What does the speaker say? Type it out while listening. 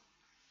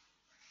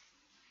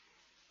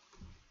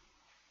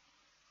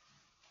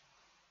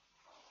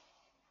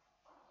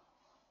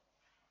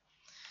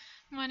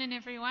Morning,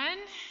 everyone.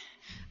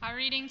 Our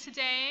reading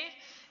today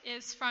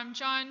is from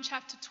John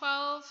chapter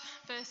 12,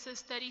 verses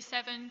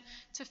 37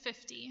 to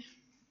 50.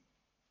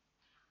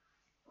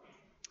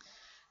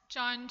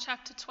 John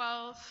chapter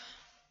 12,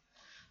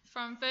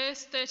 from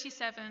verse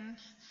 37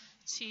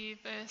 to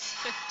verse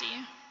 50.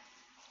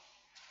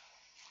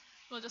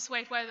 We'll just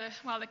wait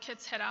while the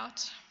kids head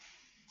out.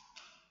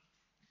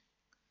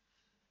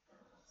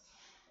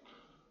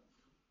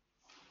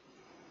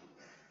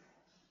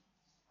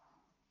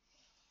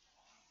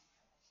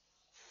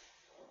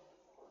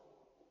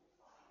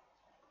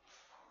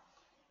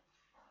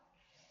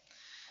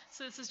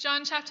 So this is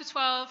John chapter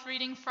 12,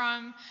 reading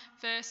from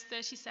verse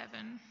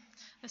 37.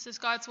 This is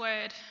God's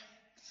word.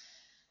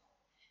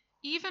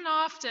 Even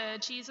after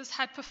Jesus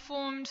had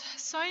performed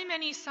so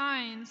many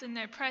signs in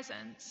their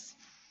presence,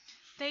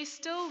 they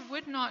still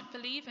would not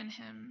believe in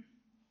him.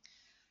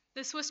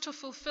 This was to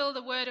fulfill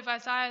the word of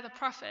Isaiah the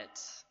prophet.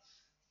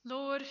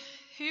 Lord,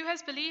 who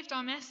has believed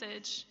our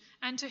message,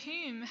 and to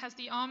whom has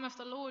the arm of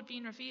the Lord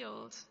been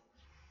revealed?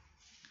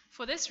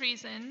 For this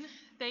reason,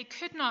 they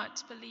could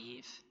not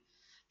believe,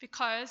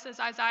 because, as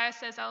Isaiah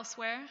says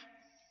elsewhere,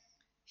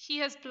 he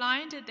has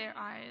blinded their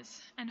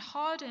eyes and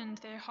hardened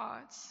their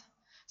hearts,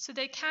 so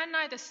they can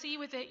neither see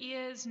with their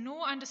ears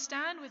nor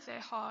understand with their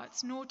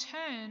hearts, nor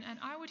turn, and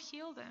I would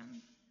heal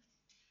them.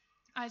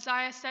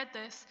 Isaiah said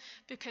this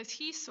because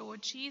he saw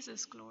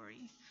Jesus'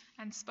 glory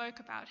and spoke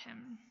about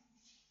him.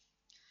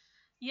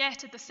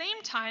 Yet at the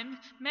same time,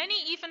 many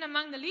even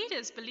among the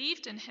leaders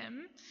believed in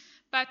him,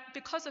 but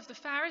because of the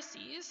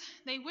Pharisees,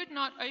 they would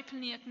not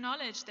openly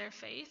acknowledge their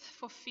faith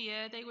for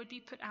fear they would be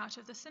put out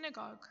of the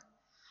synagogue,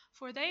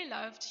 for they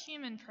loved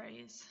human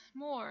praise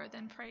more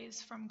than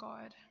praise from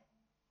God.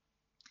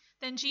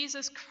 Then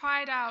Jesus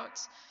cried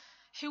out,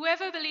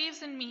 "Whoever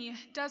believes in me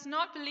does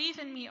not believe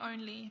in me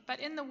only,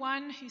 but in the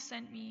one who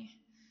sent me.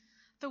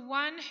 The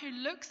one who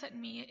looks at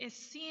me is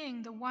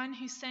seeing the one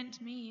who sent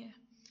me.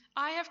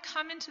 I have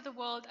come into the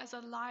world as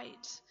a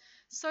light,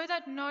 so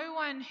that no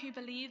one who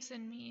believes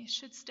in me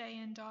should stay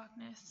in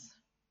darkness.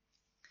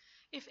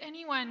 If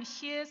anyone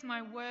hears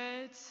my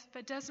words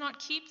but does not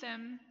keep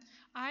them,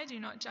 I do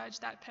not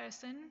judge that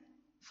person,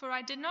 for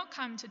I did not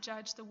come to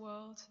judge the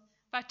world,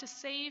 but to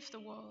save the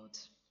world.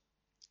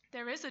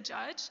 There is a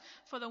judge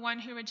for the one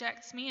who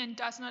rejects me and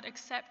does not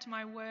accept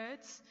my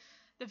words.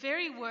 The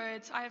very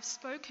words I have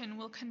spoken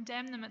will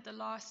condemn them at the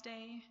last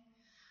day.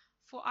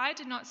 For I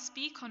did not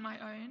speak on my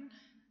own,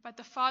 but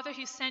the Father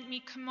who sent me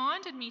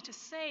commanded me to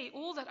say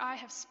all that I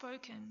have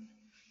spoken.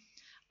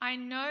 I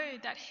know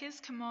that his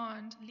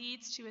command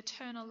leads to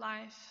eternal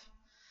life.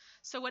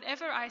 So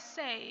whatever I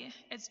say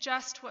is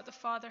just what the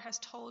Father has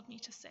told me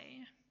to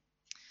say."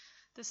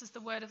 This is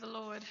the word of the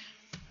Lord.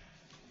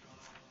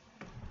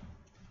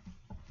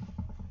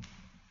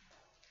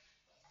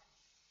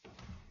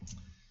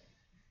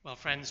 Well,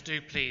 friends,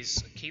 do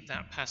please keep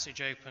that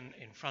passage open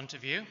in front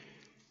of you.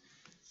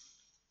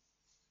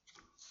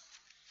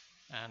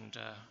 And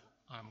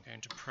I'm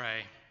going to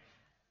pray.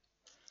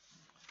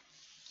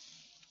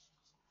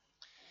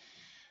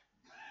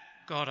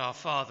 God our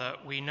Father,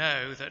 we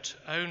know that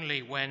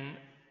only when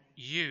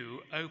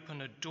you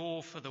open a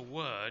door for the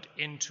word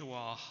into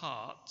our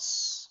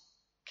hearts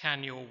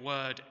can your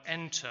word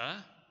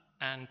enter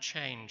and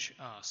change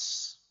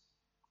us.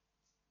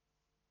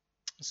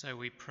 So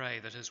we pray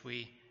that as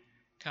we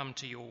come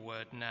to your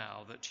word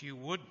now, that you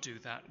would do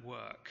that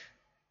work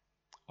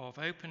of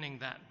opening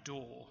that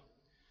door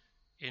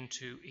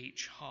into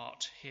each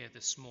heart here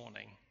this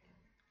morning.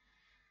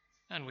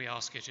 And we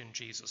ask it in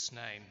Jesus'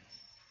 name.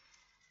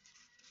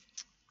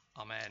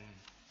 Amen.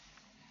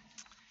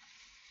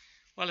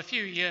 Well, a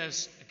few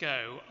years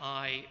ago,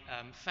 I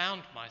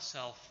found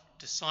myself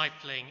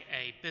discipling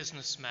a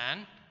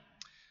businessman.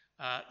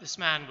 This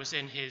man was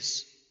in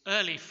his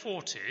early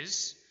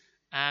 40s,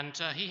 and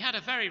he had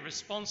a very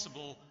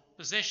responsible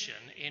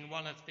position in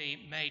one of the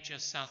major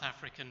South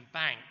African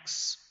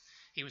banks.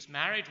 He was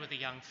married with a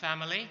young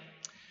family,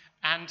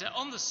 and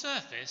on the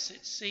surface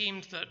it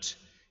seemed that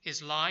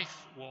his life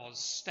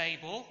was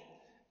stable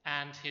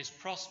and his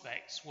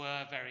prospects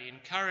were very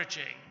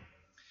encouraging.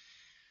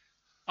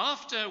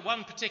 After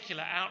one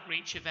particular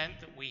outreach event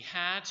that we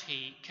had,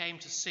 he came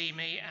to see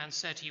me and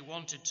said he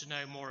wanted to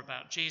know more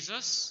about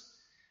Jesus,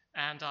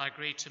 and I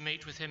agreed to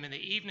meet with him in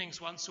the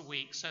evenings once a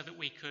week so that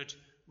we could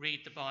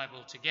read the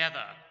Bible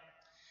together.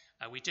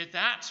 We did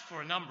that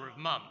for a number of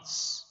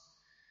months,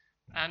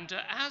 and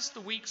as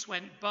the weeks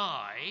went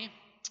by,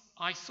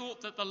 I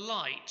thought that the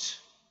light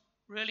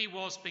really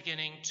was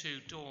beginning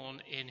to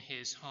dawn in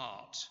his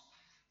heart,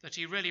 that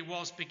he really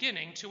was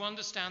beginning to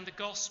understand the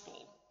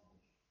gospel.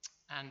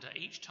 And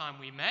each time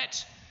we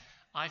met,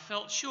 I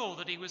felt sure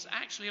that he was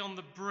actually on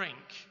the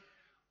brink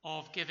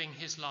of giving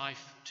his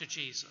life to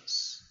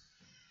Jesus.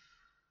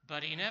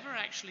 But he never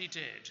actually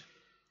did.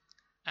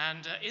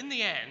 And in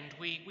the end,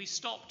 we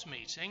stopped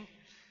meeting.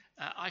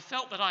 I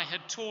felt that I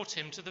had taught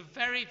him to the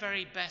very,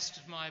 very best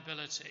of my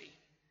ability.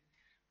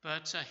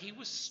 But he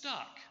was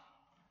stuck.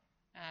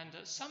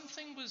 And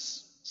something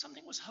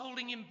was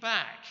holding him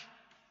back.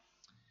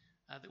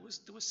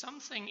 There was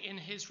something in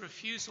his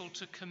refusal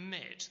to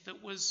commit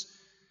that was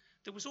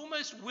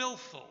almost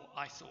willful,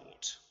 I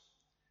thought.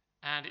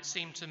 And it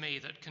seemed to me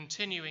that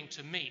continuing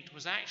to meet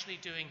was actually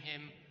doing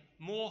him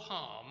more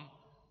harm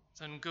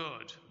than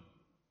good.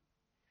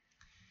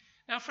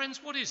 Now, friends,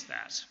 what is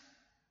that?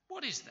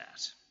 What is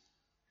that?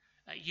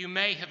 You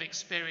may have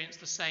experienced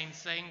the same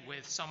thing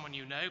with someone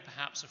you know,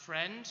 perhaps a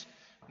friend,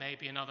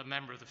 maybe another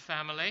member of the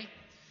family.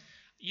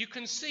 You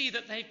can see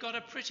that they've got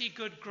a pretty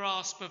good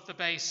grasp of the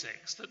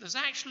basics, that there's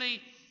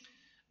actually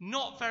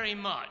not very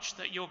much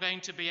that you're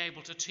going to be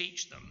able to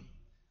teach them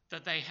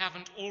that they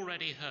haven't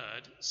already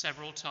heard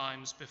several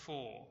times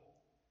before.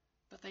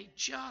 But they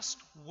just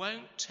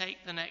won't take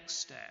the next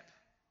step.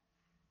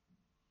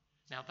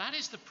 Now, that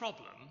is the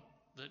problem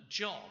that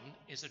John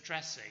is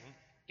addressing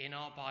in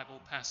our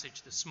Bible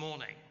passage this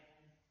morning.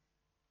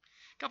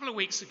 A couple of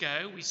weeks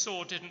ago, we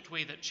saw, didn't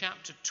we, that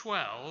chapter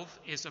 12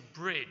 is a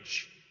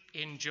bridge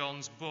in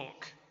John's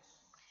book.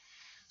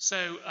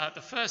 So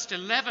the first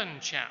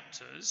 11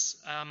 chapters,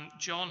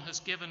 John has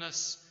given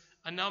us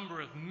a number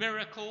of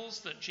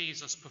miracles that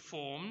Jesus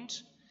performed.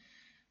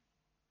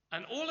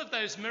 And all of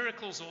those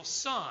miracles or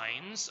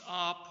signs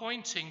are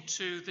pointing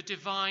to the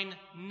divine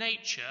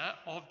nature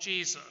of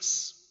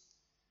Jesus.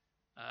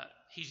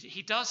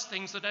 He does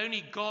things that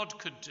only God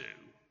could do.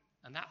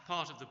 And that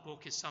part of the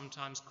book is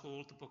sometimes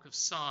called the book of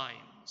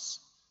signs.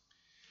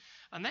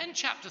 And then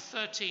chapter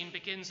 13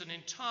 begins an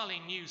entirely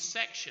new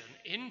section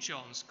in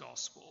John's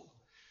Gospel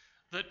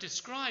that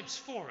describes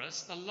for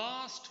us the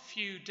last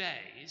few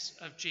days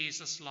of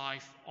Jesus'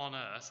 life on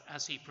earth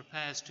as he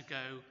prepares to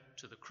go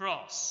to the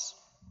cross.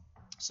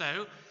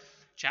 So,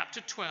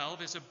 chapter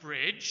 12 is a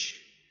bridge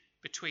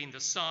between the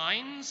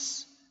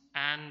signs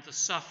and the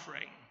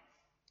suffering.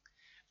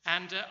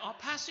 And our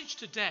passage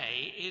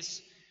today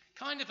is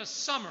kind of a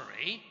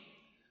summary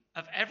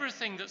of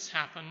everything that's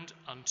happened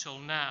until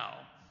now.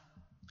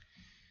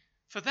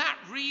 For that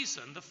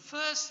reason, the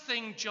first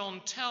thing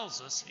John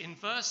tells us in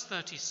verse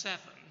 37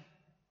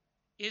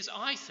 is,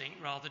 I think,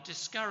 rather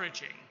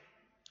discouraging.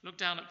 Look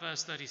down at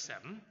verse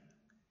 37.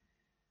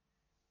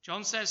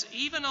 John says,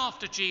 even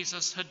after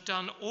Jesus had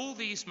done all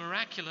these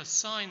miraculous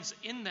signs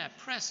in their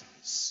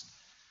presence,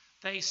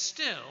 they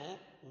still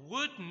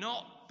would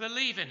not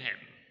believe in him.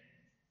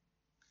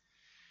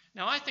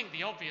 Now, I think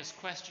the obvious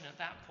question at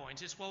that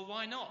point is, well,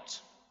 why not?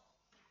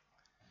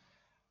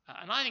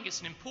 And I think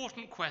it's an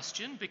important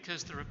question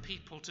because there are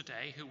people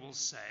today who will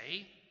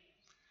say,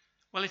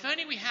 well, if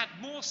only we had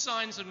more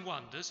signs and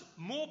wonders,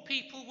 more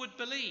people would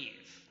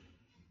believe.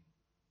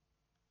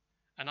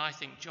 And I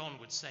think John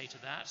would say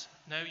to that,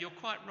 no, you're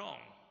quite wrong.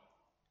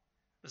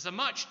 There's a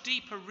much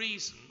deeper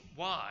reason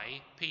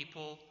why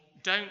people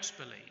don't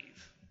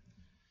believe.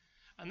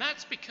 And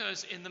that's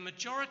because in the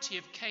majority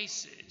of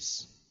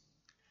cases,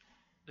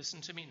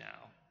 listen to me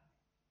now,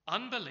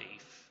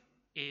 unbelief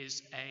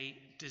is a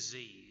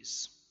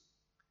disease.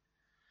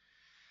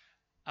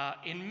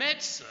 In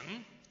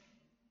medicine,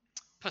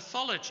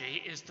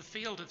 pathology is the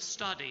field of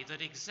study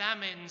that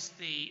examines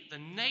the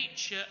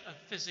nature of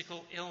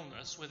physical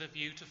illness with a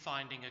view to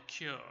finding a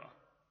cure.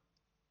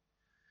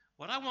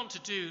 What I want to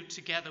do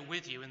together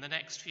with you in the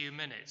next few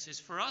minutes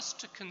is for us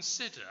to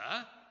consider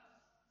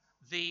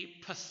the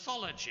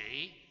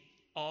pathology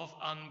of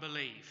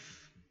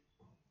unbelief.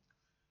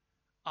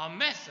 Our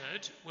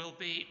method will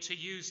be to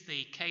use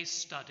the case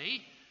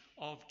study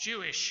of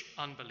Jewish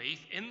unbelief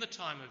in the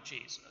time of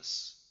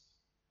Jesus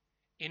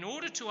in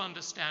order to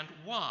understand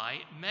why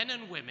men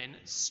and women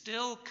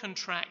still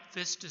contract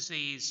this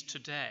disease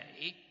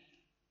today,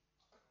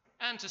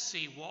 and to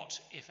see what,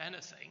 if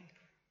anything,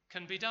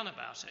 can be done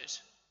about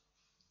it.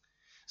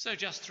 So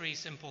just 3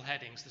 simple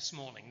headings this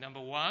morning.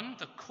 Number 1,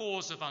 the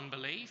cause of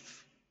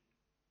unbelief.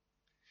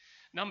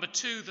 Number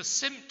 2, the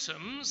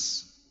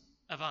symptoms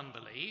of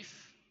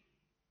unbelief.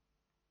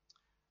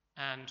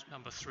 And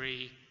number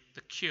 3,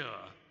 the cure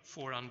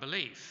for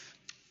unbelief.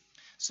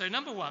 So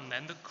number 1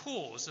 then, the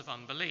cause of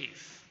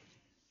unbelief.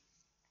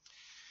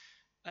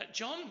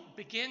 John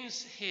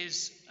begins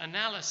his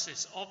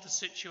analysis of the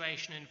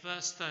situation in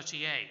verse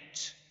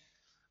 38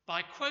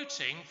 by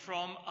quoting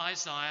from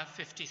Isaiah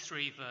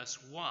 53 verse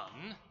 1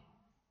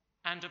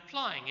 and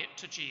applying it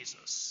to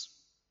Jesus.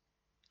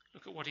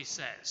 Look at what he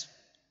says.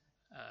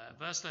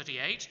 Verse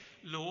 38,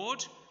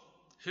 Lord,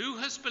 who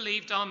has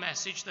believed our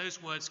message?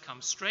 Those words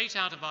come straight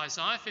out of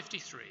Isaiah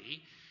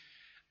 53.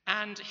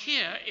 And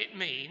here it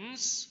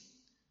means,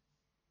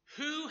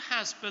 who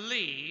has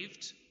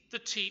believed the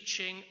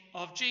teaching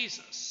of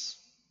Jesus?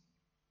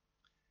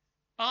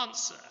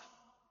 Answer,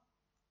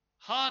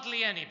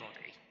 hardly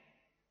anybody.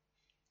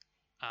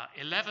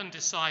 11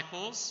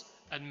 disciples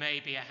and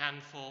maybe a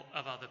handful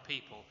of other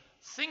people.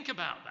 Think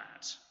about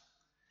that.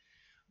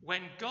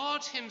 When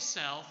God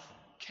himself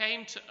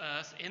came to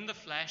earth in the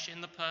flesh,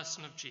 in the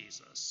person of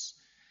Jesus,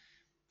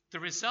 the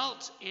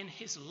result in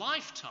his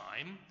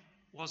lifetime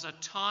was a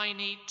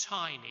tiny,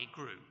 tiny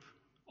group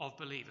of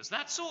believers.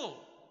 That's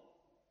all.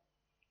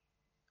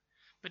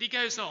 But he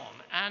goes on,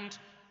 and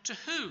to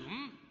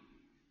whom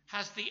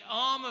has the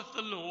arm of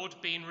the Lord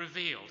been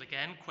revealed?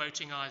 Again,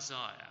 quoting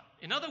Isaiah.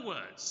 In other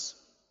words,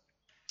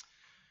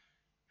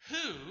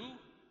 who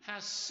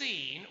has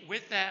seen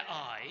with their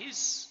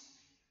eyes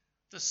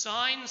the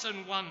signs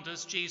and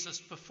wonders Jesus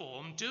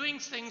performed, doing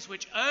things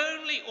which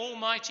only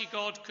Almighty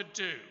God could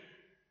do?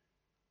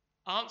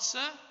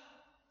 Answer: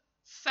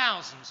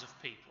 thousands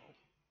of people.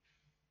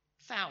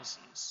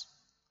 Thousands.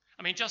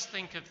 I mean, just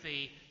think of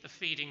the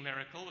feeding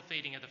miracle, the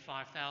feeding of the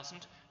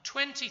 5,000.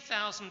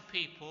 20,000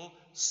 people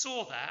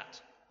saw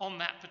that on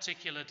that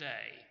particular day.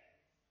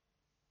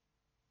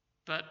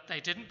 But they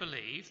didn't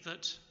believe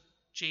that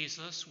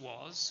Jesus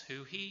was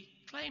who he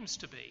claims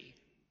to be.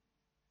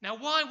 Now,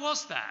 why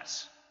was that?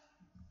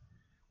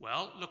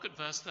 Well, look at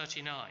verse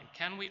 39.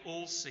 Can we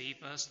all see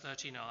verse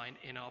 39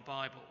 in our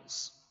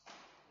Bibles?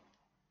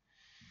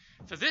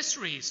 For this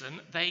reason,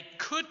 they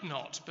could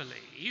not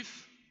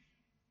believe,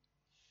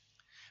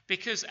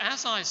 because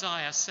as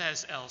Isaiah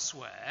says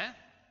elsewhere,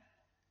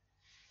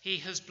 he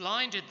has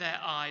blinded their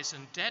eyes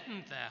and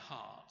deadened their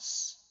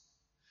hearts,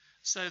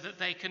 so that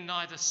they can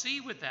neither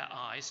see with their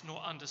eyes, nor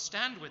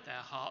understand with their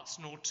hearts,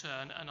 nor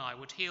turn, and I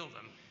would heal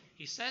them.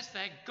 He says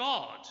there,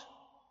 God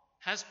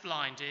has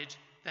blinded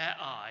their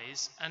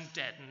eyes and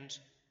deadened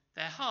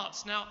their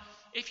hearts. Now,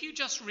 if you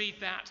just read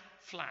that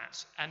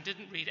flat and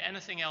didn't read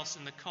anything else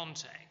in the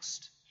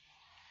context,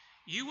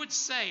 you would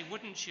say,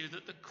 wouldn't you,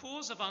 that the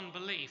cause of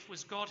unbelief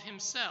was God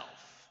himself.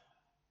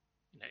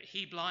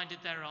 He blinded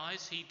their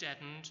eyes, he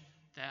deadened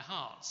their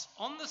hearts.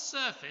 On the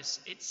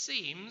surface, it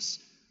seems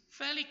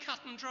fairly cut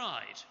and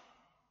dried.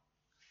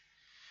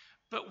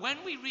 But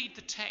when we read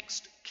the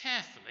text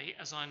carefully,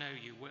 as I know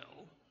you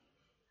will,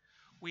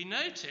 we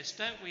notice,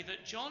 don't we,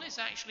 that John is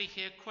actually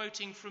here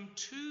quoting from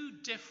two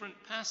different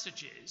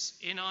passages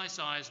in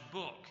Isaiah's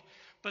book.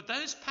 But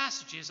those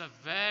passages are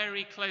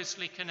very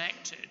closely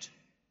connected.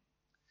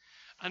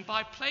 And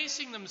by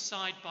placing them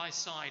side by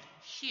side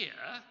here,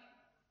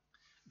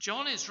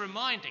 John is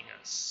reminding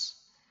us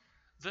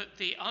that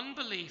the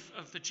unbelief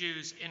of the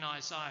Jews in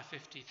Isaiah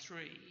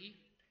 53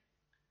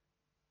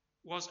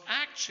 was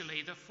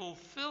actually the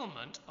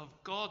fulfillment of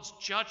God's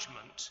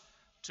judgment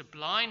to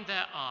blind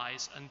their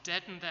eyes and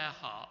deaden their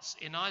hearts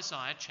in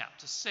Isaiah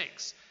chapter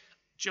 6.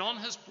 John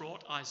has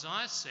brought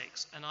Isaiah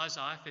 6 and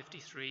Isaiah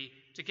 53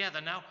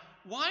 together. Now,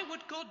 why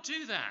would God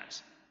do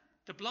that?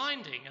 The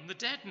blinding and the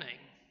deadening.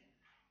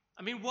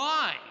 I mean,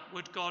 why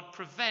would God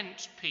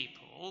prevent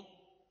people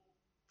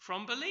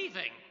from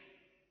believing?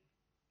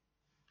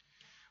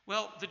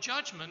 Well, the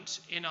judgment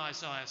in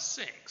Isaiah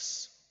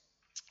 6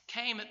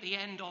 came at the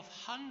end of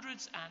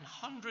hundreds and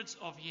hundreds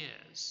of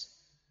years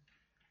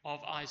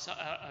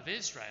of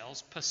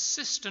Israel's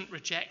persistent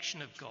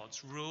rejection of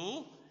God's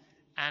rule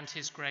and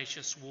his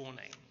gracious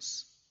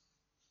warnings.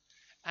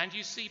 And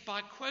you see,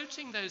 by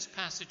quoting those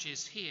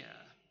passages here,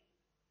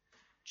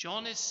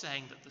 John is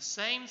saying that the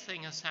same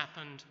thing has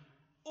happened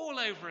all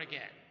over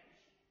again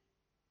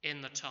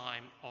in the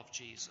time of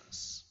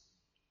Jesus.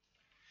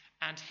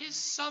 And his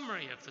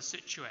summary of the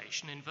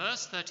situation in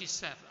verse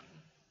 37,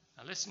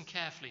 now listen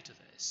carefully to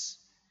this,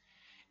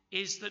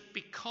 is that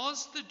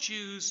because the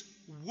Jews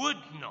would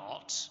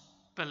not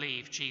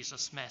believe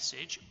Jesus'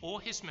 message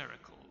or his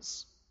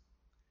miracles,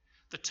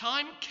 the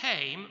time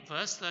came,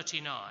 verse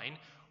 39,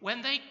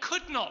 when they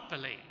could not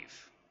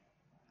believe.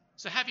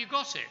 So have you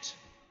got it?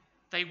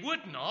 They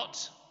would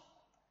not,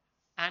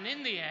 and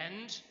in the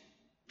end,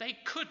 they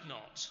could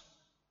not.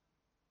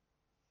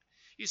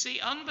 You see,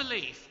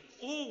 unbelief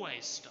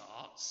always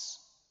starts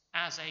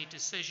as a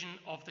decision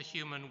of the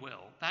human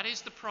will. That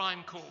is the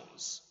prime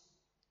cause.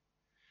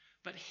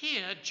 But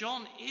here,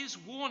 John is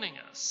warning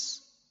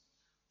us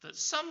that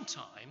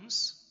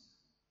sometimes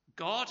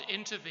God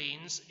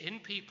intervenes in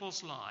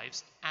people's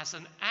lives as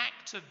an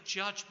act of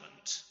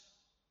judgment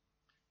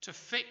to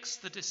fix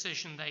the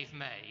decision they've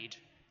made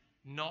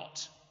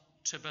not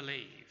to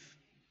believe.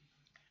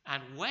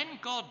 And when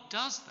God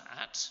does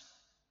that,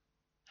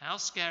 how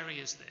scary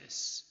is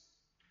this?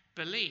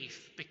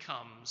 Belief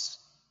becomes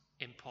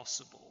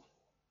impossible.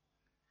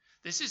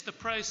 This is the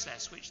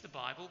process which the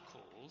Bible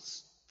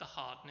calls the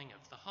hardening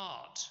of the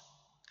heart.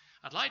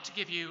 I'd like to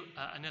give you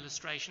an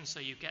illustration so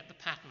you get the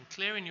pattern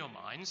clear in your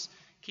minds.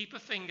 Keep a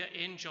finger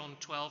in John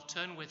 12.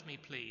 Turn with me,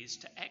 please,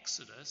 to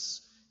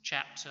Exodus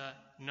chapter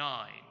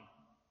 9.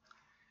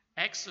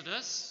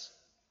 Exodus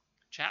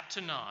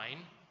chapter 9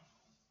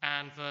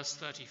 and verse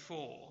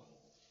 34.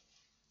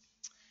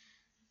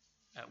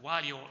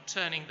 While you're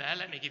turning there,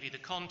 let me give you the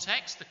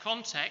context. The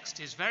context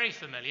is very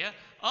familiar,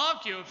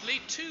 arguably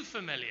too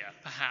familiar,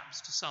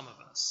 perhaps, to some of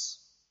us.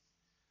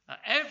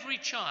 Every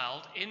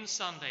child in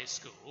Sunday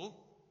school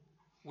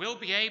will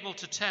be able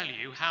to tell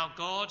you how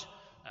God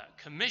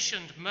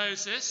commissioned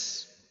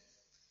Moses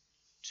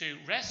to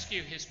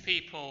rescue his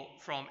people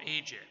from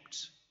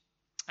Egypt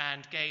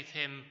and gave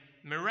him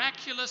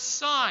miraculous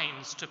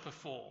signs to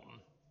perform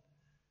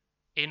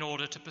in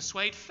order to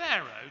persuade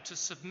Pharaoh to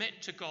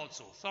submit to God's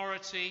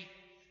authority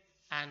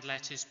and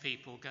let his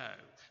people go.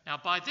 Now,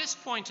 by this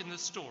point in the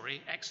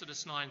story,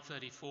 Exodus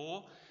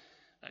 9:34,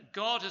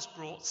 God has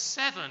brought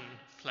 7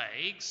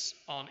 plagues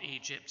on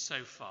Egypt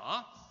so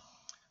far,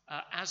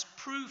 as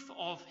proof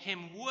of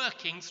him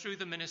working through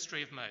the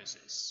ministry of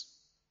Moses.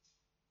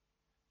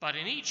 But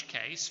in each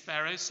case,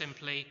 Pharaoh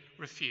simply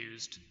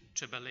refused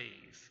to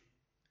believe.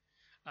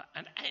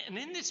 And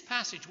in this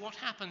passage, what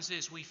happens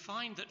is we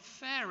find that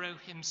Pharaoh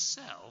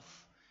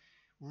himself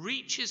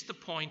reaches the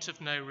point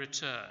of no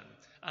return.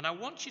 And I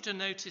want you to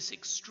notice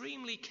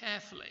extremely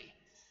carefully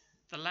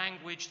the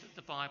language that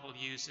the Bible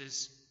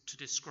uses to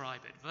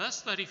describe it.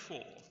 Verse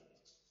 34.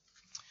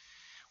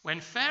 When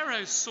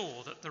Pharaoh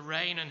saw that the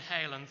rain and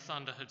hail and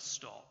thunder had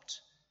stopped,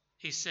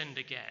 he sinned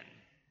again.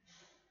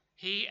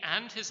 He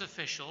and his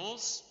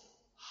officials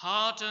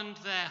hardened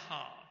their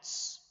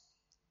hearts.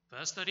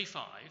 Verse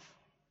 35.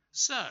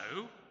 So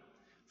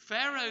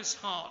Pharaoh's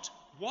heart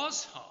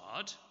was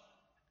hard,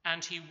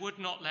 and he would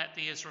not let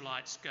the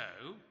Israelites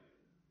go,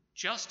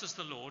 just as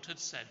the Lord had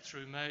said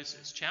through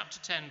Moses. Chapter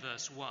 10,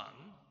 verse 1.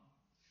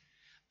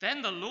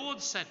 Then the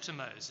Lord said to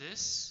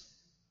Moses,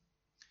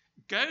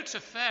 "Go to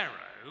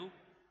Pharaoh,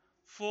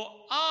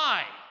 for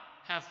I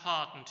have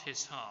hardened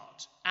his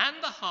heart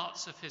and the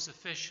hearts of his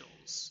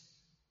officials,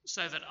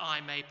 so that I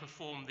may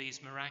perform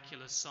these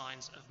miraculous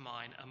signs of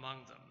mine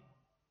among them."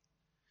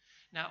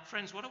 Now,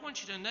 friends, what I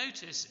want you to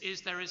notice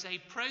is there is a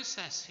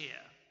process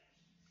here.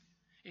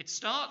 It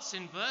starts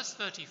in verse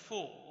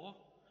 34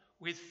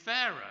 with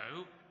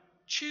Pharaoh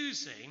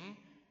choosing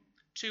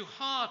to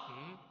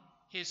harden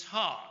his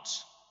heart.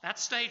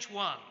 That's stage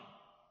one.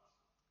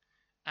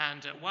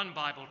 And one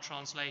Bible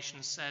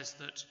translation says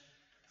that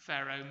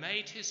Pharaoh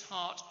made his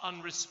heart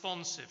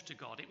unresponsive to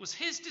God. It was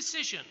his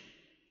decision.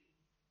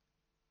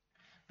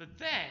 But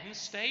then,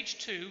 stage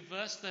 2,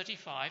 verse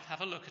 35,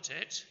 have a look at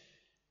it.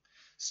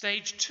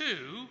 Stage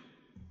 2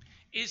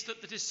 is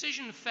that the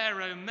decision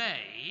Pharaoh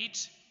made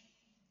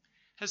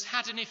has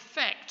had an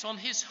effect on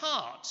his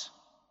heart.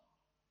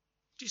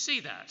 Do you see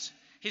that?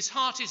 His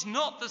heart is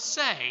not the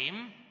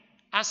same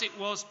as it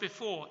was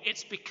before.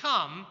 It's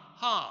become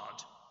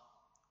hard.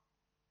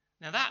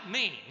 Now that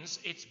means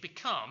it's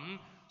become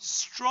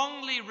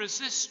strongly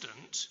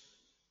resistant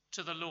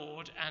to the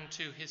Lord and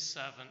to his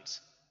servant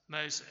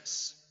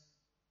Moses.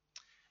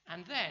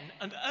 And then,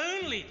 and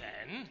only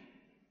then,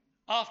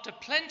 after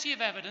plenty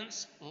of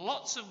evidence,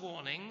 lots of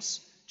warnings,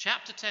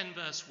 chapter 10,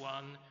 verse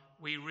 1,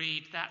 we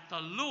read that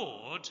the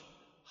Lord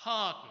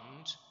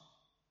hardened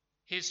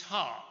his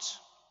heart.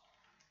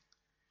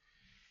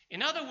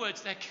 In other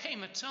words, there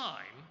came a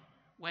time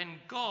when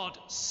God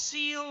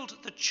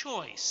sealed the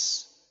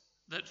choice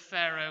that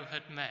Pharaoh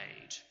had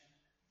made.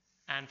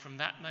 And from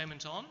that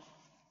moment on,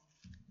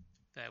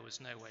 there was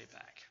no way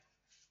back.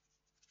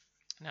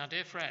 Now,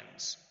 dear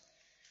friends,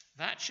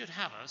 that should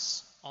have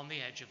us on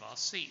the edge of our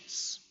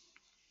seats.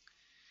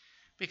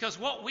 Because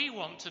what we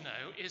want to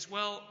know is,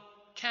 well,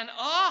 can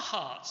our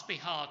hearts be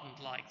hardened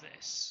like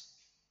this?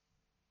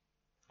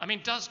 I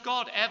mean, does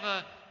God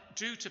ever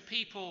do to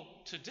people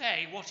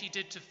today what he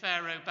did to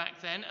Pharaoh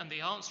back then? And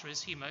the answer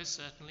is he most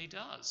certainly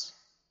does.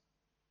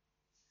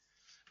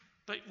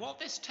 But what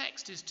this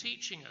text is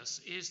teaching us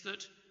is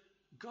that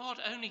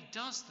God only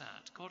does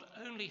that. God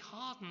only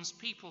hardens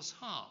people's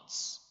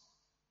hearts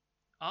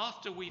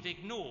after we've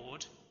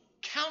ignored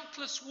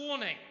countless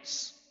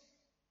warnings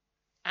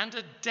and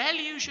a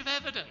deluge of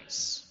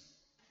evidence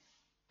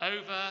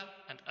over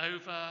and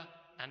over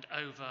and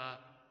over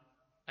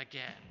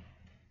again.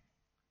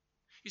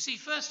 You see,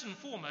 first and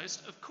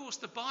foremost, of course,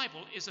 the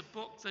Bible is a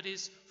book that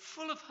is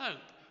full of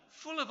hope,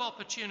 full of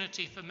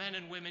opportunity for men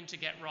and women to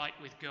get right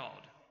with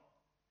God.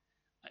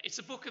 It's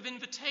a book of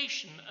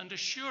invitation and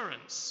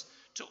assurance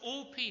to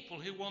all people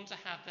who want to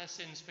have their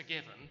sins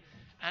forgiven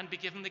and be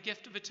given the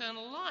gift of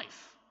eternal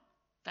life.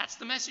 That's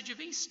the message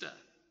of Easter.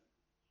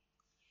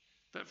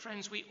 But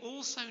friends, we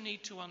also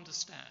need to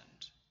understand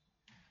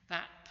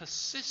that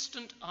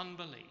persistent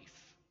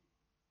unbelief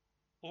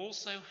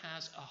also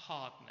has a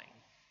hardening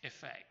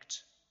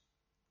effect.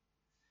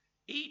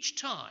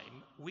 Each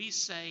time we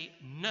say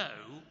no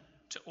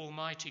to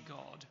Almighty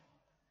God,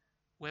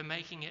 we're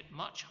making it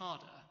much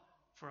harder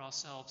for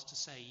ourselves to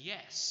say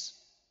yes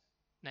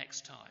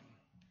next time.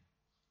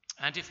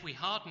 And if we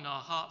harden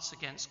our hearts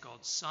against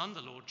God's Son,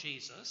 the Lord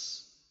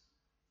Jesus,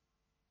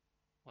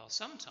 well,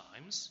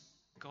 sometimes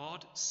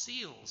God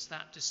seals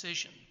that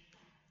decision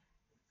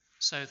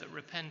so that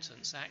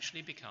repentance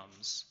actually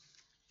becomes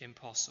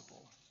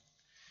impossible.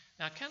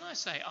 Now, can I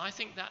say, I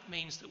think that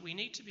means that we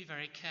need to be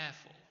very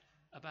careful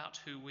about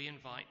who we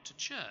invite to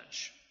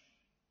church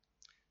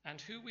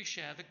and who we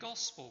share the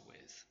gospel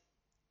with.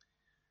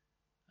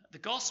 The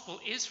gospel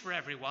is for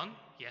everyone,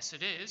 yes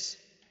it is,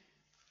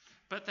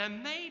 but there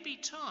may be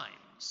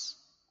times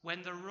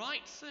when the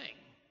right thing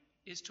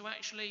is to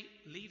actually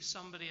leave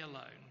somebody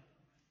alone.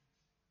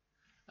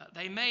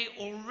 They may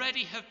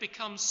already have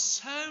become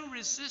so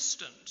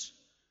resistant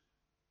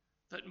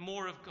that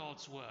more of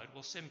God's word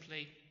will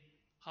simply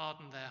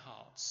harden their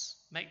hearts,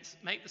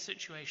 make the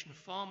situation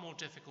far more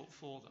difficult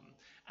for them.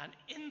 And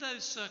in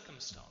those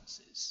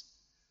circumstances,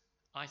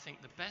 I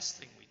think the best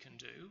thing we can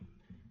do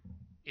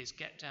is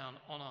get down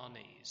on our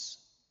knees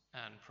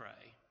and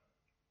pray.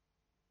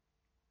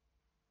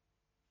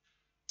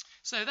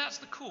 So that's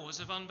the cause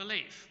of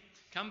unbelief.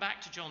 come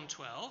back to John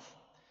 12,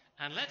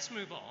 and let's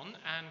move on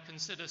and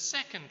consider,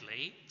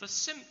 secondly, the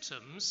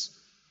symptoms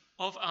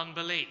of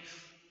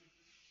unbelief.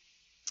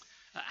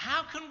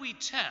 How can we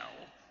tell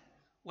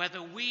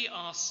whether we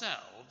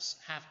ourselves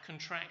have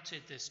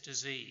contracted this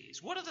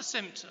disease? What are the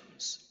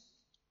symptoms?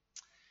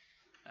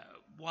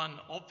 One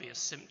obvious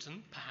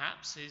symptom,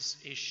 perhaps,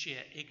 is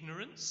sheer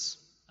ignorance.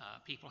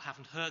 People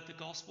haven't heard the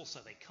gospel, so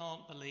they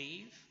can't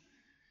believe.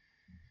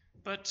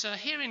 But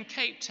here in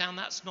Cape Town,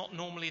 that's not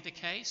normally the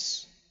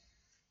case.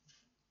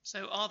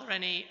 So are there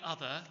any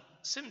other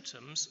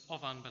symptoms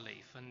of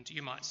unbelief? And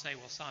you might say,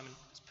 well, Simon,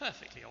 it's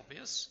perfectly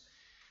obvious.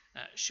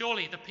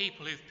 Surely the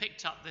people who've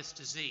picked up this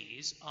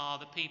disease are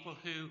the people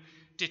who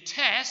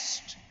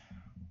detest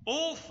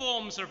all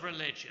forms of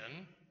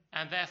religion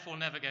and therefore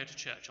never go to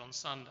church on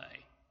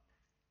Sunday.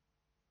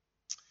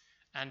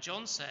 And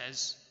John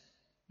says,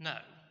 no,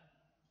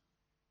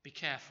 be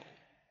careful.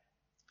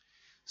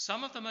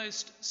 Some of the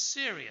most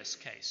serious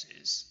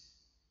cases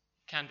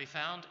can be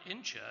found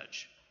in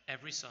church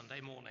every Sunday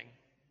morning.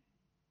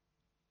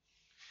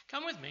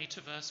 Come with me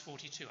to verse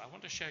 42. I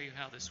want to show you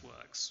how this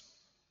works.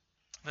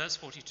 Verse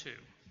 42.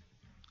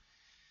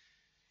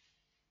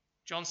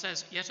 John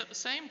says, yet at the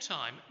same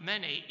time,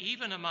 many,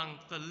 even among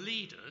the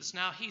leaders,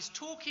 now he's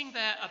talking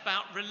there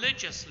about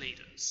religious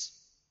leaders.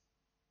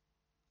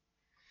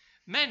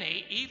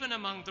 Many, even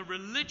among the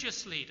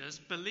religious leaders,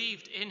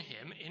 believed in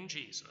him, in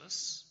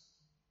Jesus.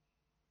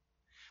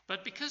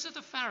 But because of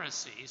the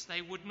Pharisees,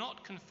 they would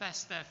not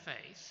confess their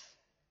faith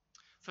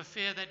for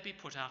fear they'd be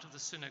put out of the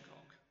synagogue.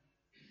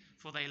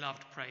 For they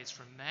loved praise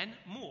from men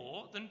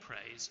more than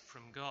praise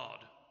from God.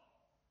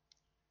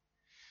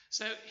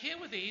 So here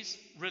were these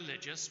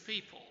religious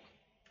people.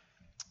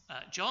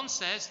 John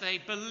says they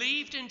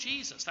believed in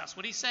Jesus. That's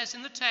what he says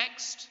in the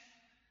text.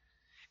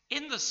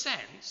 In the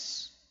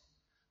sense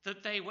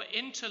that they were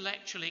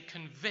intellectually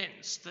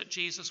convinced that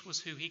Jesus was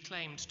who he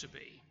claimed to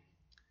be.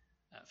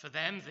 For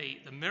them,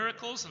 the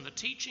miracles and the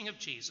teaching of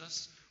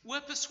Jesus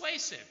were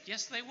persuasive.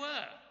 Yes, they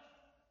were.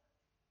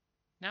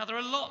 Now, there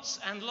are lots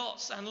and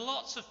lots and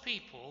lots of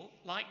people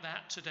like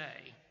that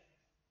today.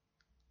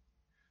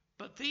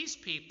 But these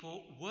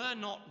people were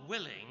not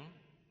willing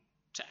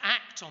to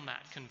act on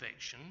that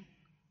conviction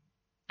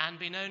and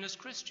be known as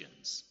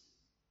Christians.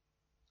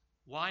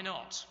 Why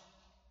not?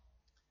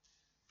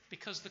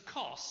 Because the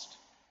cost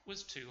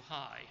was too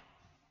high.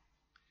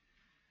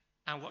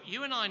 And what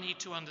you and I need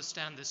to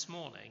understand this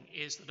morning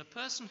is that a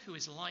person who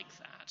is like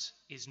that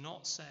is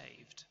not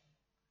saved.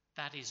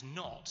 That is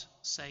not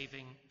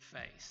saving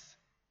faith.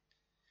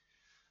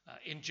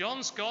 In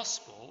John's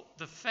Gospel,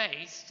 the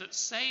faith that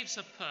saves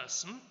a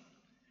person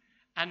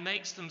and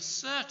makes them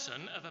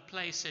certain of a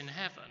place in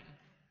heaven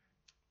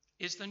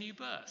is the new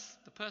birth,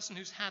 the person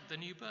who's had the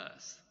new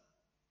birth.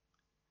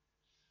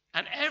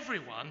 And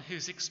everyone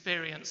who's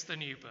experienced the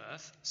new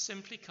birth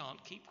simply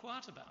can't keep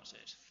quiet about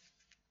it.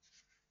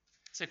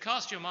 So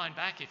cast your mind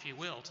back, if you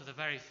will, to the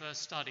very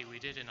first study we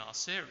did in our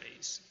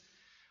series,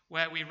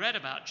 where we read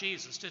about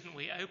Jesus, didn't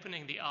we,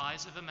 opening the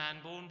eyes of a man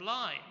born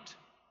blind.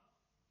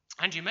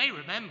 And you may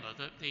remember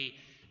that the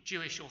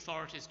Jewish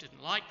authorities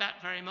didn't like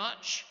that very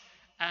much,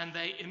 and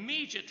they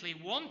immediately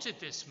wanted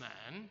this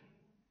man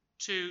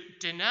to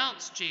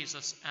denounce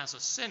Jesus as a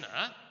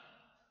sinner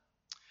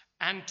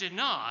and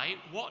deny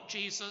what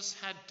Jesus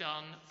had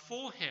done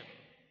for him.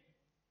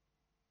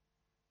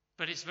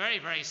 But it's very,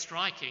 very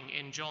striking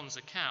in John's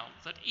account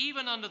that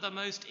even under the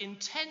most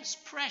intense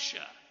pressure,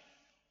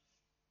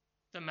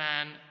 the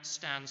man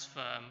stands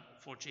firm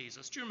for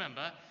Jesus. Do you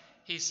remember?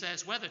 He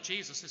says, whether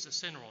Jesus is a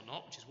sinner or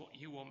not, which is what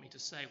you want me to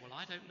say, well,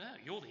 I don't know.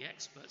 You're the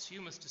experts.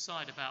 You must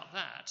decide about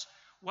that.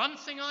 One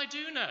thing I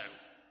do know,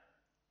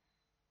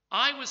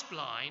 I was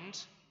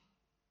blind,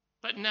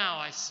 but now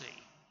I see.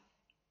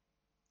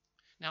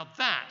 Now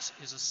that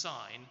is a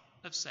sign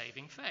of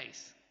saving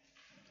faith.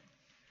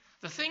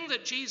 The thing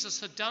that Jesus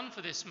had done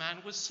for this man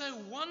was so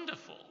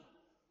wonderful,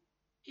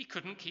 he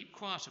couldn't keep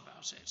quiet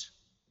about it.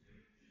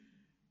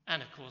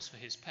 And of course, for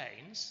his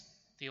pains,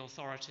 the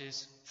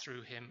authorities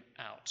threw him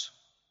out.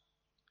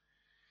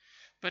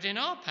 But in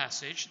our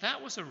passage,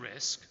 that was a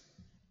risk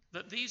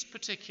that these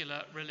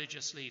particular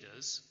religious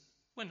leaders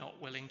were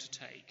not willing to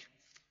take.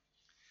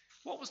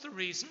 What was the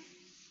reason?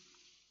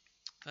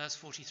 Verse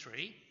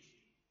 43.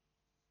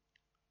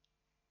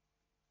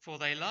 For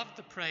they loved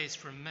the praise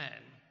from men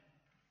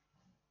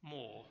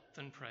more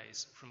than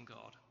praise from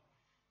God.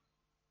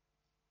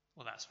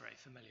 Well, that's very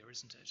familiar,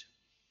 isn't it?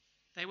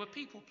 They were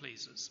people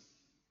pleasers.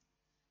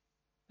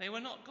 They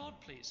were not God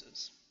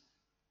pleasers.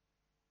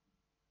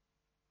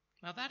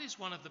 Now, that is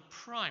one of the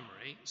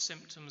primary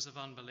symptoms of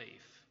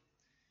unbelief.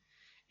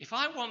 If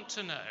I want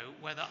to know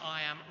whether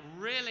I am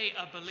really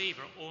a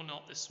believer or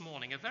not this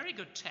morning, a very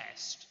good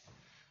test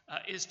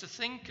is to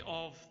think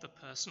of the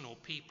person or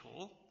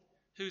people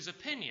whose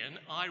opinion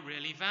I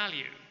really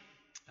value.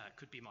 It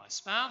could be my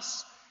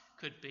spouse,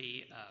 could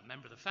be a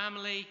member of the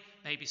family,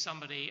 maybe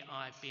somebody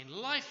I've been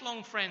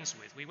lifelong friends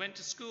with. We went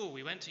to school,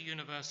 we went to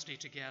university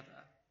together.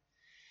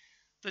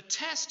 The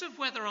test of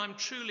whether I'm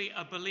truly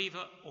a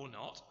believer or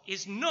not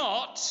is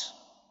not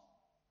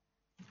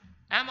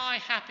Am I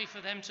happy for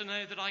them to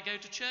know that I go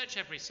to church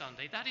every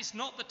Sunday? That is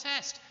not the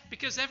test,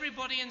 because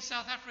everybody in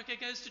South Africa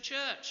goes to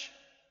church.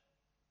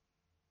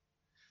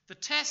 The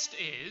test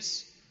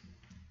is,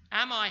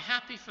 am I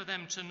happy for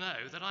them to know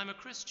that I'm a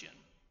Christian?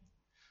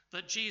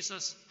 That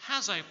Jesus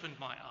has opened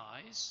my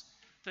eyes,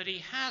 that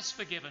he has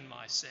forgiven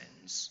my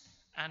sins,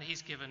 and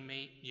he's given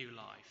me new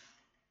life.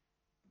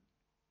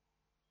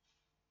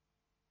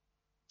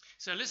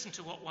 So listen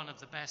to what one of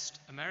the best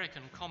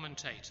American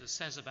commentators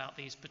says about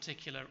these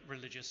particular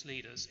religious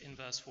leaders in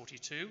verse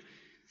 42.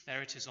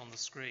 There it is on the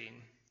screen.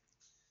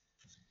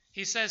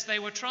 He says they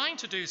were trying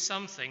to do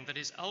something that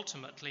is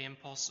ultimately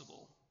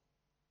impossible.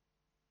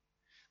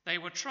 They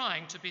were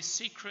trying to be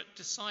secret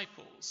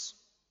disciples,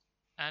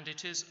 and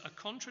it is a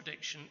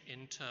contradiction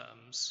in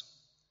terms.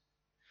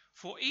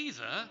 For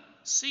either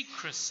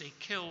secrecy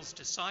kills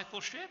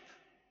discipleship,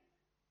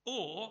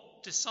 or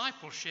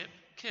discipleship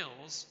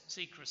kills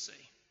secrecy.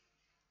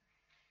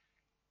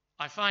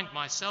 I find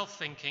myself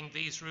thinking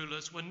these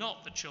rulers were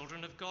not the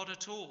children of God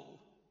at all.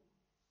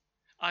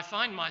 I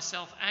find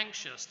myself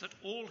anxious that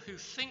all who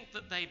think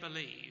that they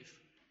believe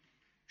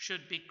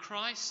should be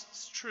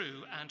Christ's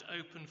true and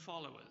open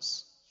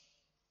followers.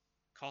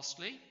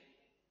 Costly?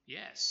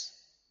 Yes.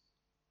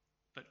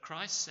 But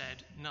Christ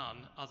said none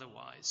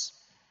otherwise.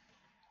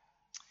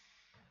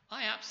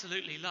 I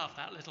absolutely love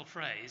that little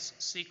phrase,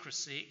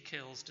 secrecy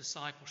kills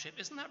discipleship.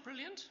 Isn't that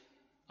brilliant?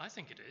 I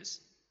think it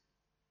is.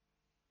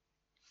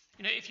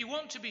 You know, if you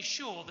want to be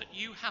sure that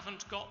you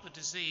haven't got the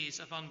disease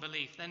of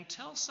unbelief, then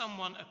tell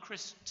someone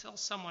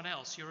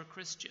else you're a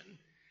Christian,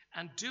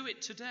 and do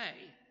it today.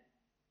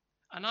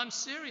 And I'm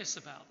serious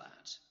about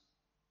that.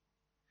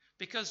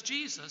 Because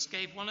Jesus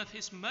gave one of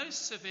his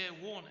most severe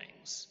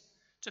warnings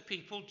to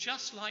people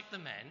just like the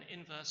men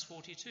in verse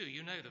 42.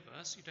 You know the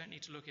verse, you don't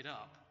need to look it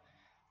up.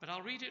 But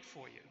I'll read it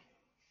for you.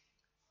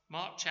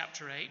 Mark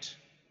chapter 8,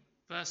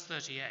 verse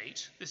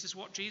 38. This is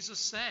what Jesus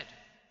said.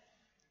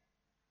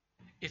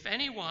 If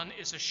anyone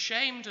is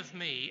ashamed of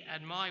me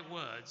and my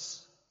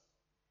words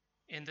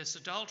in this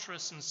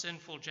adulterous and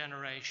sinful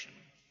generation,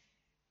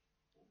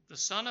 the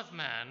Son of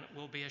Man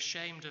will be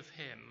ashamed of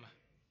him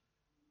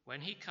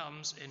when he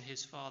comes in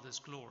his Father's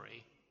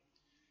glory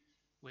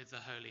with the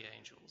holy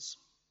angels.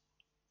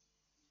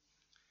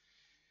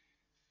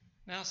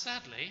 Now,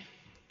 sadly,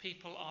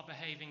 people are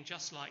behaving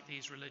just like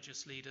these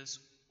religious leaders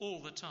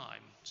all the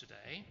time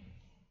today.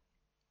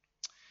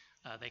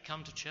 They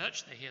come to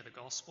church, they hear the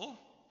gospel.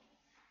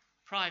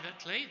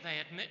 Privately, they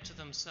admit to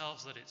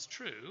themselves that it's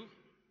true.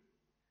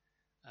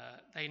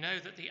 They know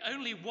that the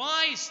only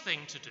wise thing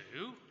to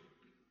do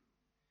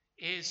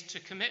is to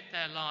commit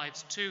their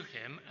lives to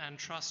him and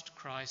trust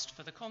Christ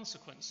for the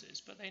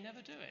consequences, but they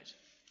never do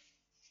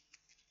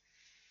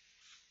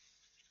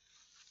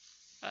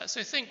it.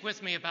 So think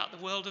with me about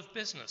the world of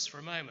business for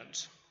a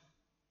moment.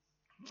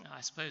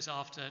 I suppose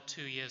after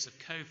 2 years of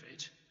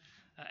COVID,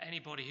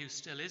 anybody who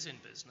still is in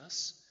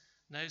business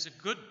knows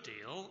a good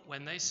deal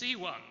when they see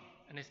one.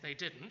 And if they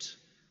didn't,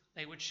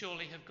 they would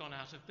surely have gone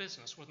out of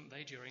business, wouldn't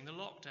they, during the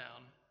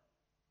lockdown?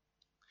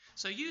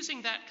 So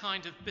using that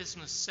kind of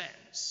business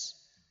sense,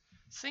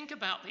 think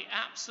about the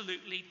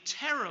absolutely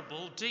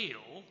terrible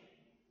deal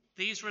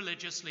these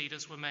religious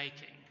leaders were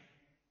making.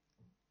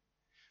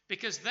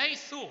 Because they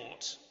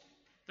thought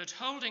that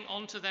holding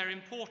on to their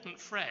important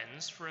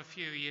friends for a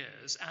few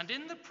years and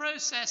in the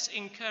process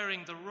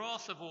incurring the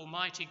wrath of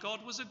Almighty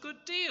God was a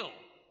good deal.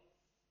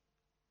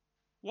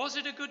 Was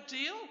it a good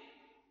deal?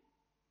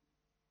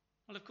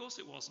 Well, of course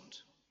it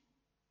wasn't.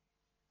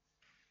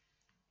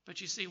 But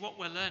you see, what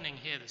we're learning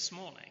here this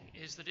morning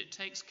is that it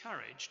takes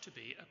courage to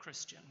be a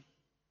Christian.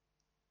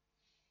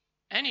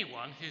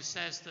 Anyone who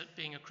says that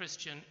being a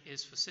Christian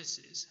is for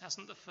sissies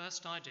hasn't the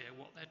first idea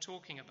what they're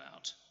talking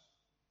about.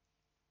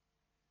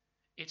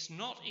 It's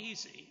not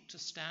easy to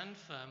stand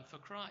firm for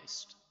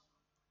Christ,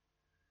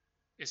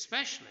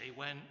 especially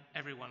when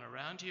everyone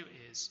around you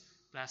is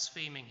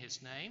blaspheming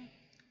his name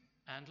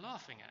and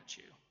laughing at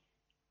you.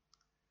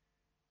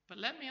 But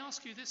let me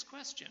ask you this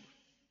question.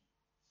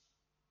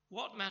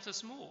 What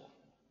matters more?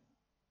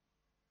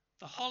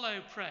 The hollow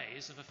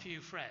praise of a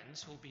few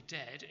friends who'll be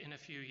dead in a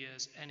few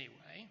years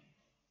anyway,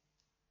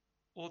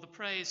 or the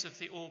praise of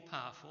the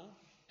all-powerful,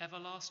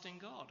 everlasting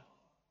God?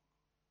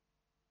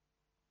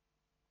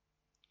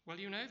 Well,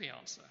 you know the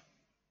answer.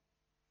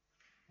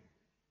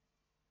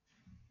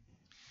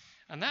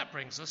 And that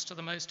brings us to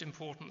the most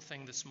important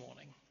thing this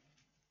morning,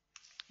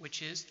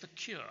 which is the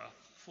cure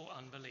for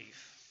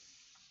unbelief.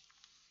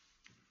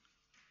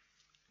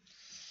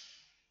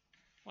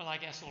 Well, I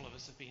guess all of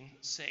us have been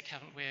sick,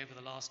 haven't we, over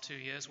the last 2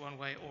 years, one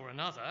way or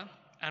another.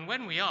 And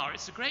when we are,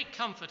 it's a great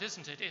comfort,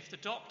 isn't it, if the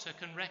doctor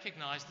can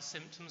recognize the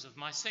symptoms of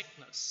my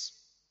sickness.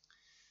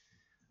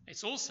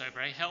 It's also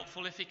very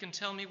helpful if he can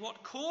tell me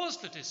what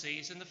caused the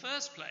disease in the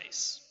first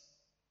place.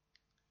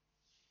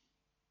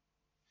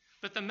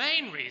 But the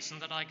main reason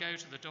that I go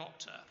to the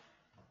doctor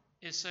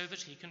is so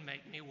that he can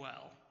make me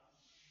well.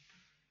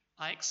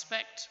 I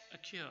expect a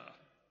cure.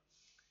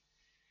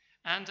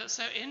 And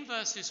so in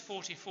verses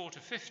 44 to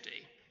 50,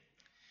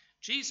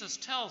 Jesus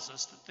tells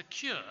us that the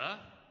cure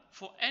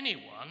for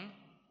anyone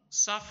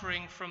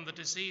suffering from the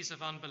disease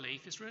of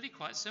unbelief is really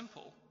quite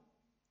simple.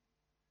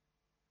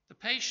 The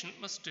patient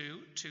must do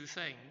two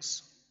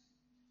things.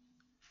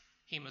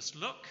 He must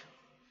look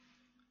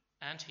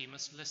and he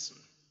must listen.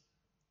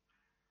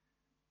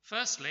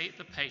 Firstly,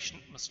 the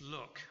patient must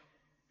look.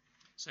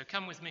 So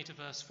come with me to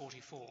verse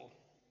 44.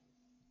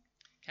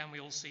 Can we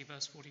all see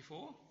verse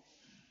 44?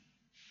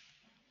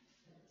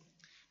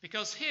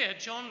 Because here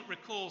John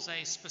recalls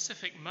a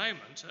specific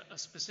moment, a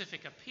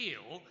specific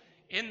appeal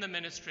in the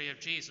ministry of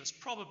Jesus,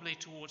 probably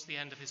towards the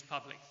end of his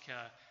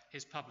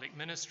public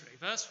ministry.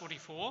 Verse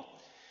 44,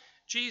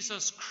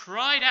 Jesus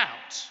cried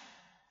out,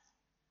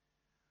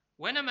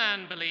 "When a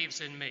man believes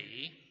in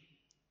me,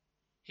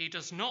 he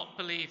does not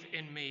believe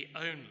in me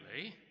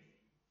only,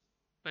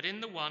 but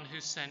in the one who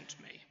sent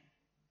me.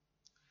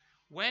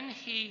 When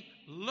he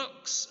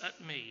looks at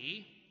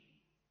me,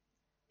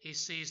 he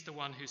sees the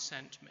one who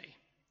sent me.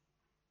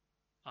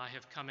 I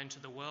have come into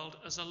the world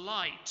as a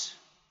light,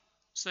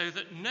 so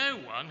that no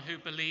one who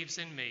believes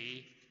in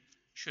me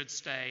should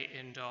stay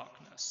in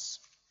darkness."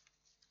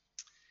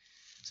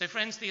 So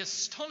friends, the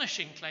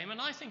astonishing claim,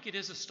 and I think it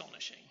is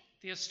astonishing,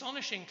 the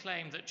astonishing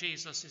claim that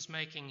Jesus is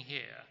making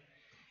here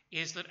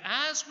is that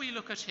as we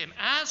look at him,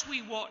 as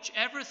we watch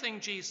everything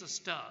Jesus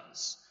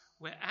does,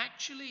 we're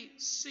actually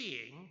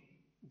seeing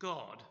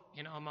God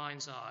in our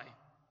mind's eye.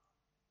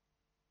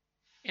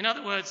 In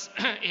other words,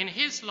 in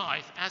his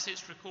life, as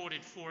it's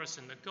recorded for us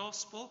in the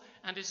gospel,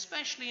 and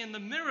especially in the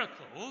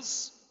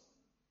miracles,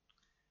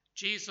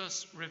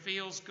 Jesus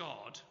reveals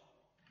God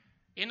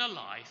in a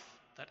life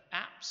that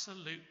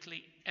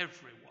absolutely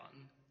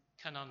everyone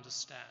can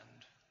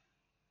understand.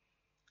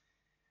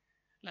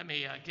 Let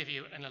me give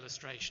you an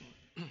illustration.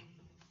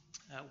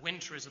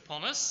 Winter is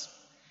upon us,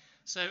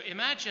 so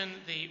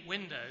imagine the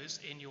windows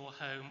in your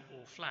home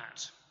or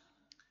flat.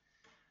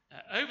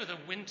 Over the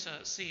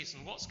winter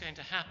season, what's going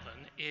to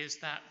happen is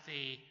that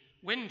the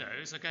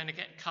windows are going to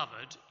get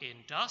covered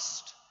in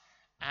dust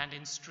and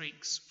in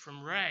streaks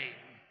from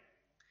rain.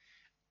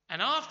 And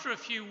after a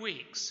few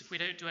weeks, if we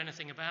don't do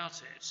anything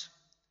about it,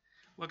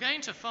 we're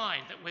going to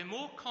find that we're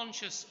more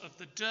conscious of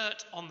the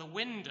dirt on the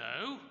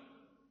window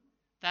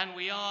than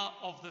we are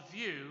of the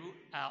view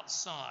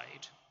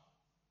outside.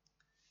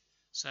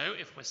 So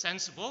if we're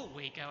sensible,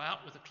 we go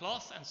out with a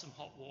cloth and some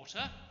hot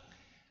water,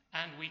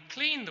 and we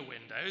clean the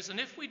windows, and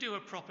if we do a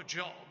proper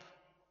job,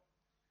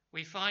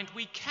 we find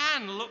we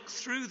can look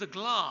through the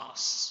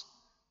glass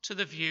to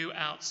the view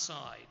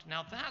outside.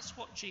 Now that's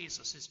what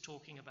Jesus is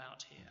talking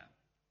about here.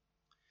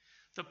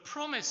 The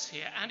promise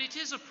here, and it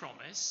is a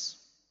promise,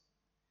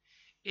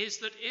 is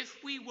that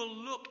if we will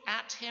look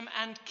at him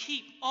and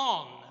keep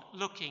on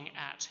looking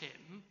at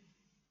him,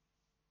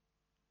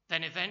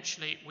 then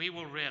eventually we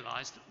will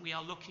realize that we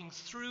are looking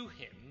through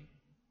him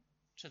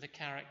to the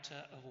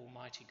character of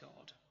Almighty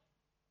God.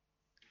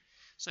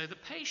 So the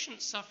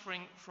patient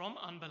suffering from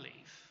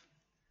unbelief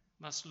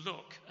must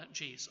look at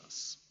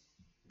Jesus.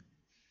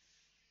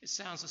 It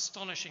sounds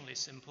astonishingly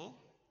simple.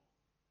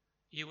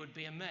 You would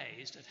be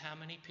amazed at how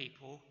many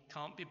people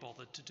can't be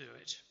bothered to do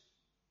it.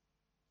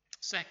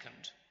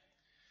 Second,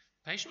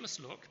 the patient must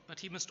look, but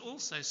he must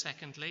also,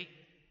 secondly,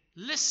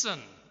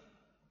 listen.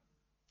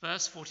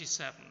 Verse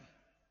 47.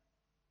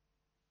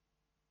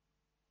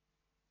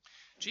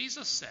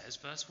 Jesus says,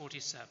 verse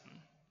 47,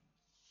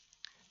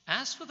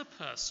 "As for the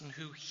person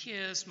who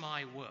hears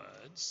my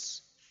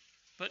words,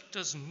 but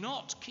does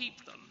not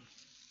keep them,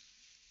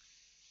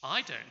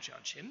 I don't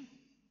judge him,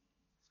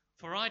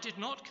 for I did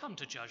not come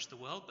to judge the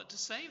world, but to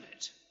save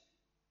it.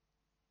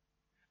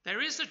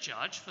 There is a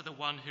judge for the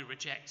one who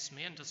rejects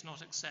me and does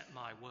not accept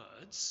my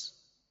words.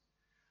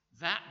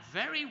 That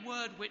very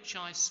word which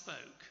I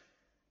spoke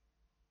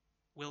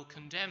will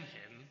condemn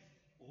him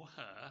or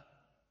her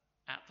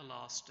at the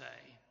last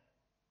day."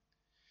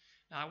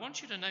 Now I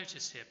want you to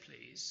notice here,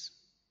 please,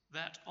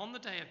 that on the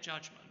day of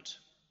judgment,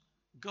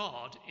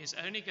 God is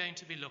only going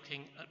to be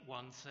looking at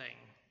one thing.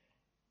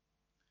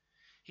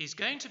 He's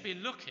going to be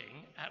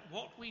looking at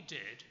what we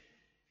did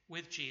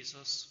with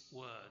Jesus'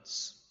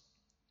 words.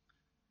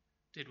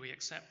 Did we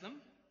accept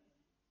them?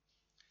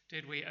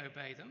 Did we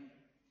obey them?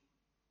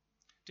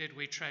 Did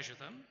we treasure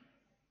them?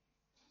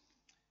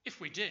 If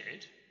we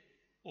did,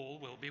 all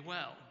will be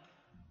well.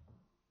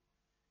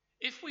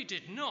 If we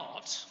did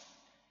not,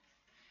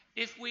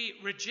 if we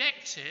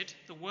rejected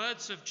the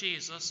words of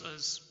Jesus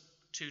as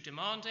too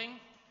demanding,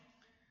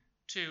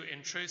 too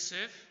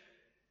intrusive,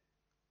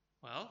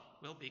 well,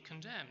 we'll be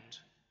condemned.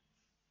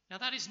 Now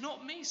that is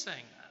not me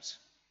saying that.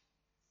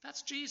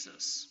 That's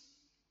Jesus.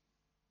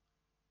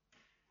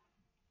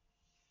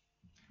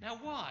 Now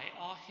why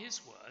are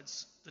his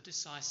words the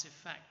decisive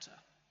factor?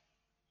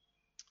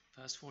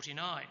 Verse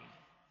 49.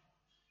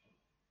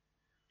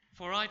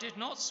 "For I did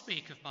not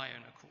speak of my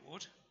own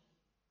accord,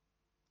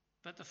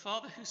 but the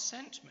Father who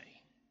sent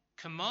me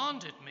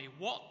commanded me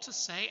what to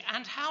say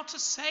and how to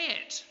say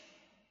it.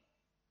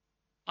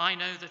 I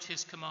know that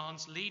his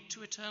commands lead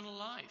to eternal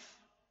life.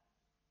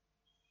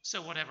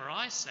 So whatever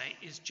I say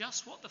is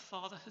just what the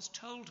Father has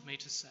told me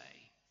to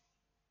say."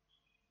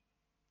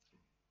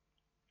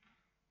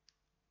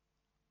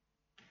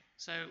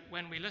 So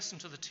when we listen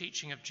to the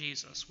teaching of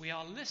Jesus, we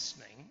are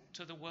listening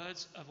to the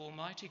words of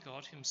Almighty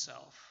God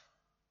himself,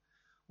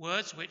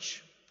 words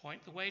which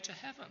point the way to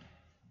heaven.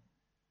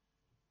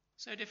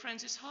 So, dear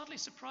friends, it's hardly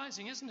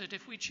surprising, isn't it,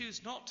 if we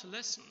choose not to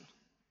listen,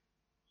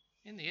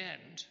 in the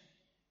end,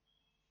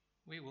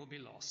 we will be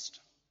lost.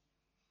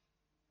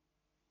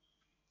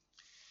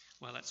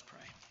 Well, let's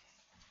pray.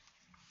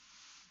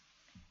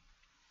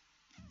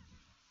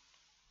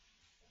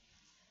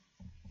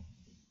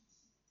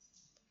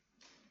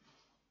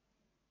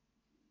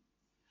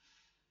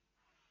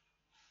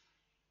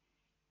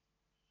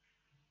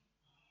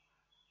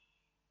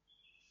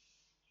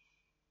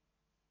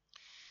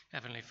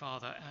 Heavenly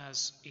Father,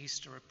 as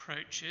Easter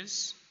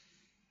approaches,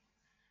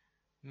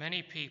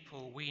 many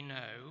people we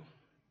know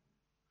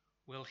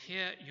will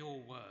hear your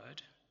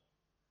word,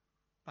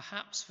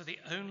 perhaps for the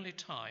only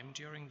time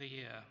during the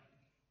year.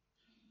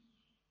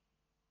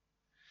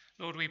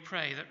 Lord, we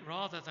pray that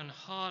rather than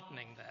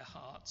hardening their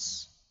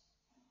hearts,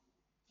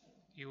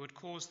 you would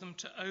cause them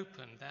to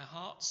open their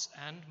hearts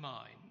and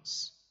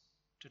minds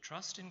to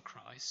trust in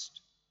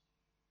Christ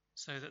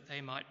so that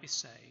they might be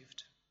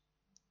saved.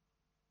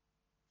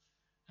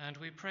 And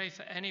we pray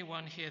for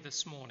anyone here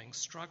this morning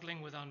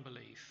struggling with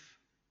unbelief,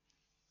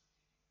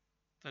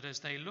 that as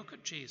they look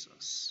at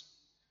Jesus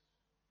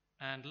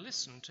and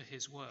listen to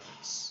his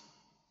words,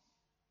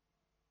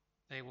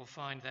 they will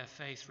find their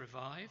faith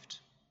revived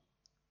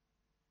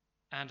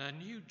and a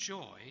new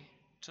joy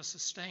to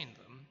sustain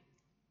them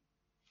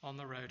on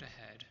the road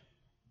ahead.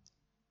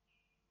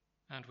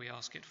 And we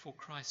ask it for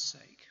Christ's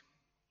sake.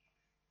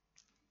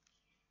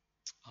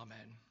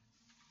 Amen.